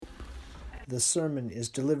the sermon is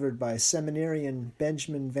delivered by seminarian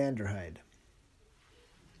Benjamin Vanderheide.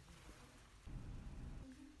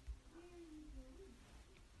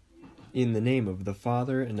 In the name of the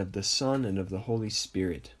Father, and of the Son, and of the Holy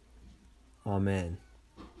Spirit. Amen.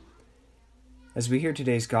 As we hear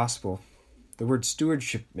today's gospel, the word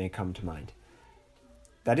stewardship may come to mind.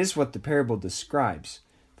 That is what the parable describes.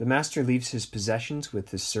 The master leaves his possessions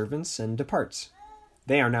with his servants and departs.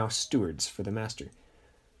 They are now stewards for the master.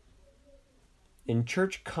 In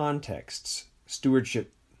church contexts,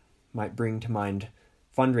 stewardship might bring to mind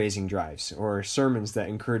fundraising drives or sermons that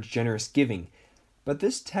encourage generous giving. But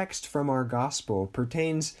this text from our gospel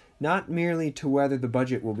pertains not merely to whether the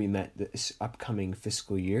budget will be met this upcoming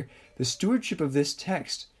fiscal year. The stewardship of this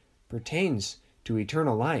text pertains to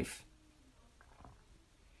eternal life.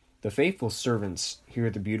 The faithful servants hear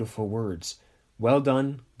the beautiful words, "Well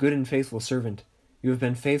done, good and faithful servant. You have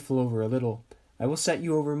been faithful over a little. I will set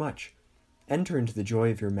you over much. Enter into the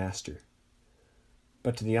joy of your master."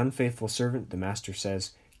 But to the unfaithful servant, the master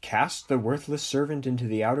says, "Cast the worthless servant into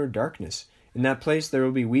the outer darkness. In that place there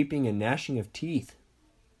will be weeping and gnashing of teeth."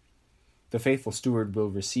 The faithful steward will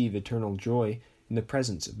receive eternal joy in the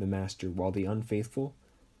presence of the master, while the unfaithful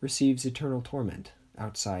receives eternal torment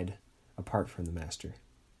outside, apart from the master.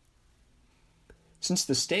 Since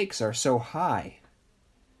the stakes are so high,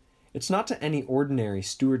 it's not to any ordinary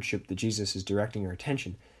stewardship that Jesus is directing our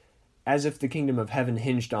attention, as if the kingdom of heaven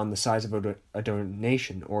hinged on the size of a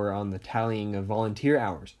donation or on the tallying of volunteer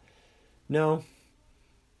hours. No,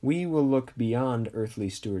 we will look beyond earthly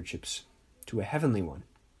stewardships to a heavenly one,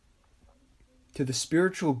 to the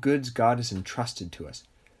spiritual goods God has entrusted to us.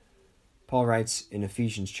 Paul writes in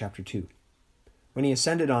Ephesians chapter 2, "When he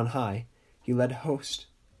ascended on high, he led a host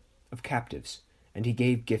of captives, and he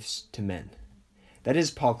gave gifts to men." That is,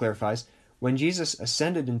 Paul clarifies, when Jesus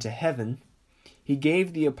ascended into heaven, he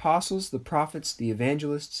gave the apostles, the prophets, the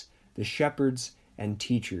evangelists, the shepherds, and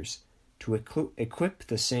teachers to equip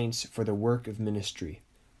the saints for the work of ministry,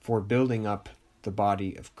 for building up the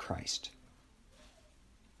body of Christ.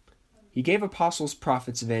 He gave apostles,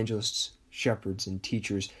 prophets, evangelists, shepherds, and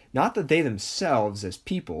teachers, not that they themselves as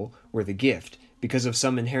people were the gift, because of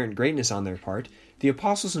some inherent greatness on their part. The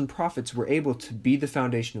apostles and prophets were able to be the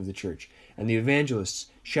foundation of the church, and the evangelists,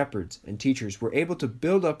 shepherds, and teachers were able to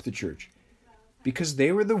build up the church, because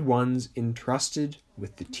they were the ones entrusted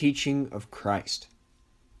with the teaching of Christ.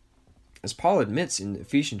 As Paul admits in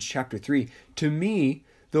Ephesians chapter 3, "To me,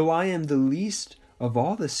 though I am the least of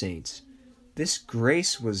all the saints, this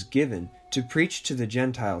grace was given to preach to the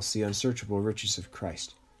Gentiles the unsearchable riches of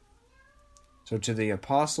Christ." So to the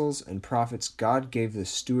apostles and prophets, God gave the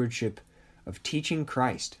stewardship of teaching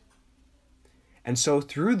Christ. And so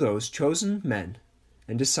through those chosen men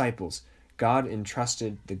and disciples, God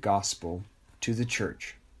entrusted the gospel to the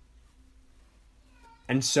church.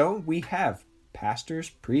 And so we have pastors,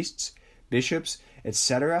 priests, bishops,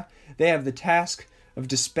 etc. They have the task of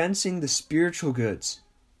dispensing the spiritual goods.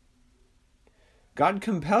 God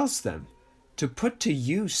compels them to put to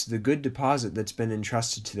use the good deposit that's been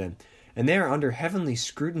entrusted to them, and they are under heavenly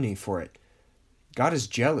scrutiny for it. God is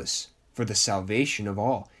jealous for the salvation of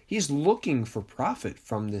all. He is looking for profit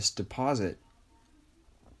from this deposit.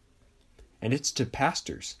 And it's to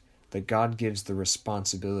pastors that God gives the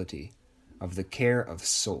responsibility of the care of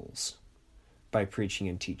souls by preaching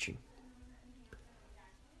and teaching.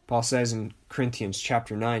 Paul says in Corinthians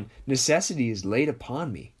chapter 9, "Necessity is laid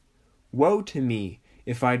upon me. Woe to me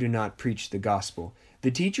if I do not preach the gospel."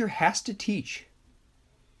 The teacher has to teach.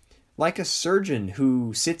 Like a surgeon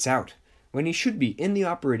who sits out when he should be in the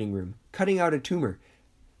operating room, cutting out a tumor,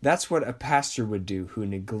 that's what a pastor would do who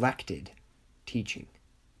neglected teaching.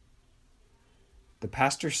 The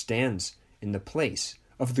pastor stands in the place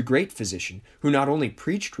of the great physician who not only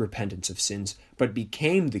preached repentance of sins, but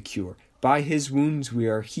became the cure. By his wounds we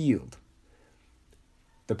are healed.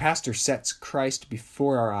 The pastor sets Christ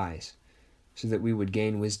before our eyes so that we would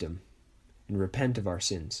gain wisdom and repent of our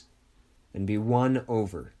sins and be won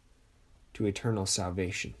over to eternal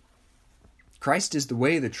salvation. Christ is the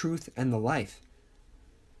way, the truth, and the life.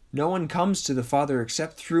 "No one comes to the Father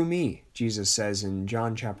except through me," Jesus says in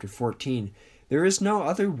John chapter 14. There is no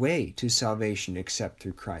other way to salvation except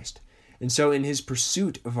through Christ. And so in his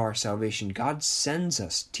pursuit of our salvation, God sends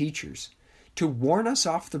us teachers to warn us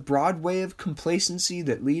off the broad way of complacency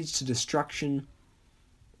that leads to destruction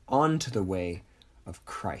onto the way of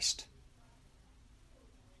Christ.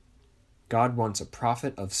 God wants a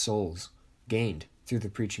profit of souls gained through the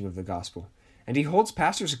preaching of the gospel, and he holds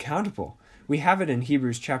pastors accountable. We have it in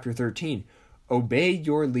Hebrews chapter 13. "Obey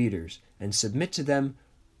your leaders and submit to them,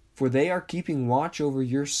 for they are keeping watch over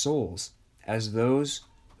your souls as those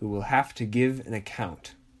who will have to give an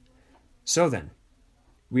account. So then,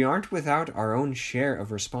 we aren't without our own share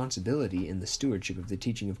of responsibility in the stewardship of the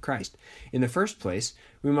teaching of Christ. In the first place,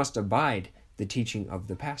 we must abide the teaching of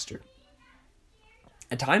the pastor.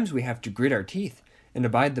 At times we have to grit our teeth and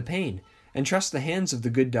abide the pain, and trust the hands of the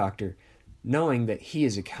good doctor, knowing that he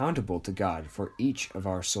is accountable to God for each of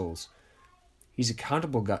our souls. He's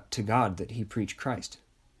accountable to God that he preached Christ.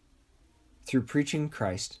 Through preaching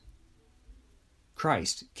Christ,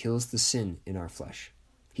 Christ kills the sin in our flesh.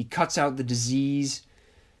 He cuts out the disease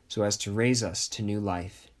so as to raise us to new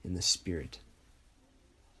life in the Spirit.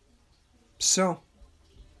 So,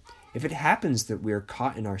 if it happens that we are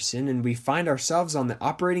caught in our sin and we find ourselves on the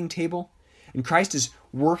operating table, and Christ is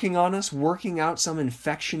working on us, working out some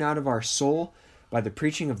infection out of our soul by the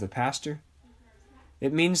preaching of the pastor,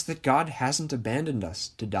 it means that God hasn't abandoned us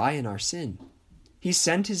to die in our sin. He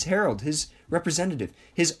sent his herald, his representative,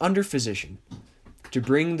 his under-physician, to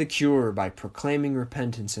bring the cure by proclaiming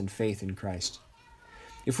repentance and faith in Christ.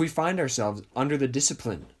 If we find ourselves under the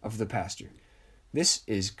discipline of the pastor, this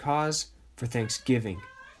is cause for thanksgiving.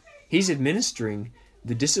 He's administering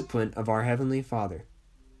the discipline of our Heavenly Father.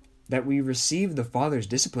 That we receive the Father's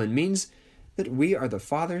discipline means that we are the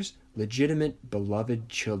Father's legitimate, beloved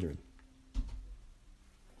children.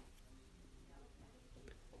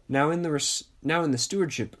 Now in the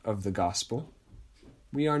stewardship of the gospel,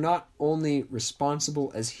 we are not only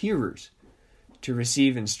responsible as hearers to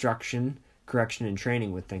receive instruction, correction, and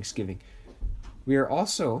training with thanksgiving, we are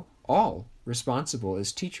also all responsible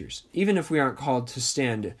as teachers, even if we aren't called to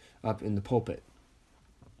stand up in the pulpit.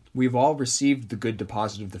 We've all received the good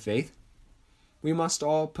deposit of the faith. We must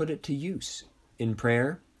all put it to use in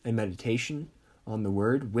prayer and meditation on the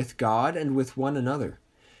word with God and with one another.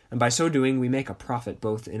 And by so doing, we make a profit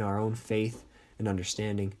both in our own faith and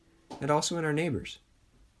understanding, and also in our neighbors.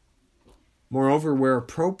 Moreover, where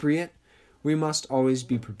appropriate, we must always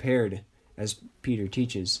be prepared, as Peter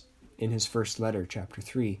teaches in his first letter, chapter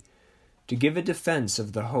 3, to give a defense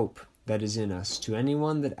of the hope that is in us to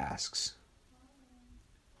anyone that asks,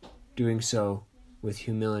 doing so with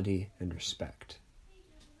humility and respect.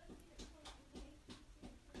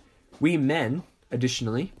 We men,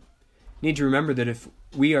 additionally, need to remember that if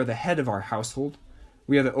we are the head of our household,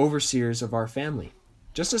 we are the overseers of our family,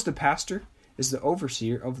 just as the pastor is the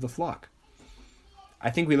overseer of the flock. I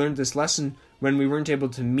think we learned this lesson when we weren't able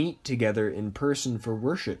to meet together in person for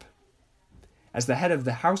worship. As the head of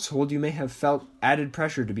the household, you may have felt added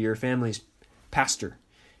pressure to be your family's pastor,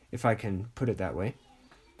 if I can put it that way.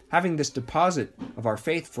 Having this deposit of our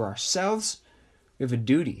faith for ourselves, we have a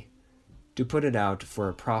duty to put it out for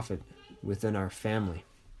a profit within our family.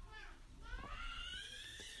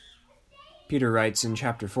 Peter writes in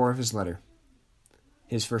chapter 4 of his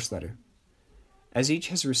first letter, "As each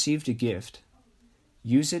has received a gift,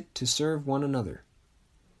 use it to serve one another,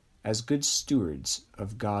 as good stewards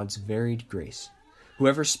of God's varied grace.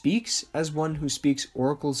 Whoever speaks, as one who speaks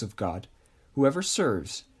oracles of God. Whoever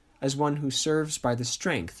serves, as one who serves by the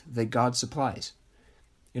strength that God supplies,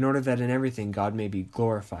 in order that in everything God may be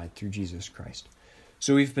glorified through Jesus Christ."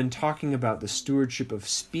 So we've been talking about the stewardship of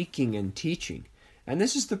speaking and teaching, and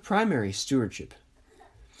this is the primary stewardship.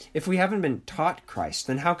 If we haven't been taught Christ,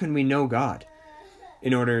 then how can we know God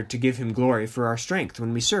in order to give him glory for our strength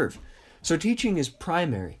when we serve? So teaching is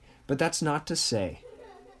primary, but that's not to say,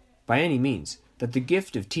 by any means, that the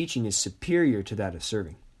gift of teaching is superior to that of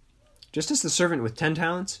serving. Just as the servant with 10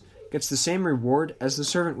 talents gets the same reward as the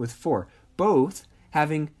servant with 4, both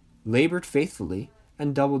having labored faithfully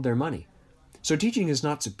and doubled their money. So teaching is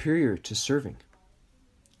not superior to serving,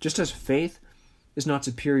 just as faith is not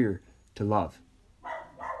superior to love.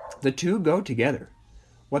 The two go together.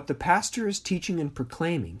 What the pastor is teaching and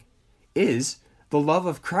proclaiming is the love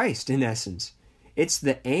of Christ in essence. It's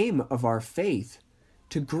the aim of our faith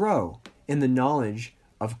to grow in the knowledge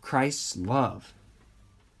of Christ's love.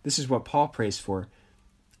 This is what Paul prays for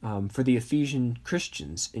the Ephesian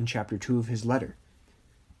Christians in chapter 2 of his letter.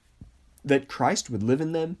 That Christ would live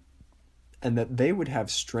in them and that they would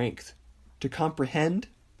have strength to comprehend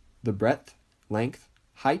the breadth, length,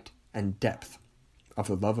 height, and depth of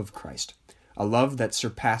the love of Christ, a love that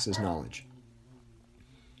surpasses knowledge.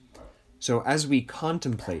 So as we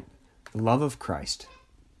contemplate the love of Christ,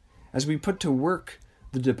 as we put to work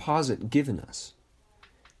the deposit given us,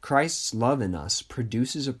 Christ's love in us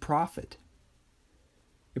produces a profit.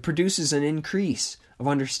 It produces an increase of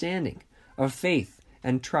understanding, of faith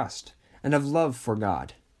and trust, and of love for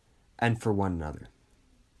God and for one another.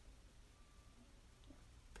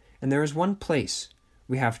 And there is one place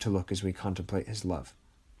we have to look as we contemplate his love.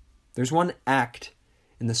 There's one act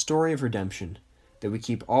in the story of redemption that we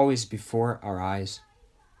keep always before our eyes,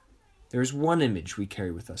 There is one image we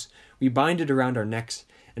carry with us. We bind it around our necks,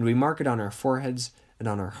 and we mark it on our foreheads and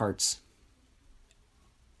on our hearts.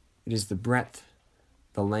 It is the breadth,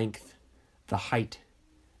 the length, the height,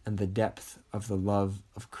 and the depth of the love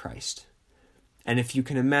of Christ. And if you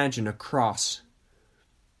can imagine a cross,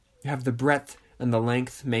 you have the breadth and the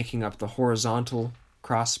length making up the horizontal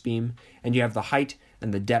cross beam, and you have the height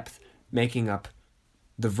and the depth making up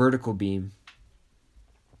the vertical beam.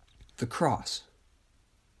 The cross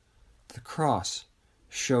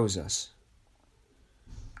shows us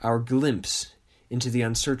our glimpse into the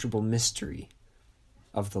unsearchable mystery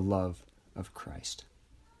of the love of Christ.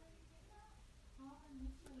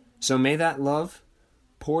 So may that love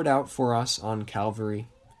poured out for us on Calvary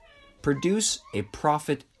produce a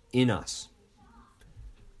profit in us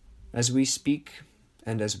as we speak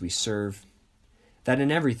and as we serve, that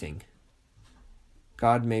in everything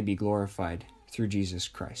God may be glorified through Jesus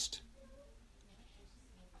Christ.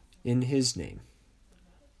 In his name,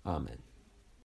 amen.